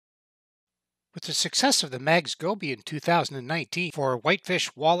With the success of the Magz Goby in 2019 for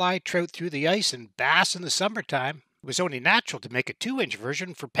whitefish, walleye, trout through the ice, and bass in the summertime, it was only natural to make a 2-inch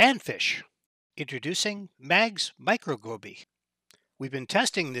version for panfish. Introducing Magz Micro Goby. We've been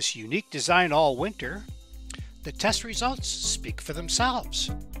testing this unique design all winter. The test results speak for themselves.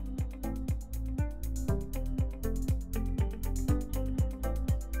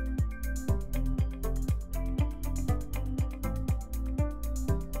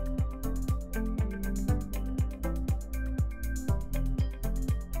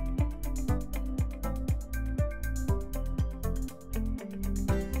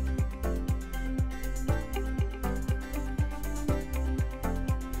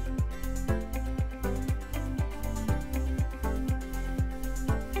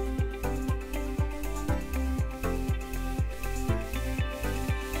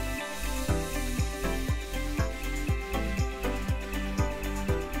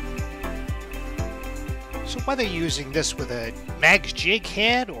 So whether you're using this with a Magz jig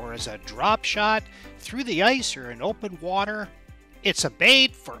head or as a drop shot, through the ice or in open water, it's a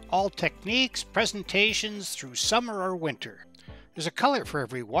bait for all techniques, presentations through summer or winter. There's a color for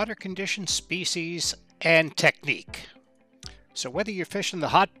every water condition, species, and technique. So whether you're fishing the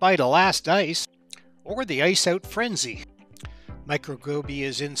hot bite of last ice or the ice out frenzy, Micro Goby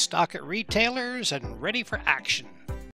is in stock at retailers and ready for action.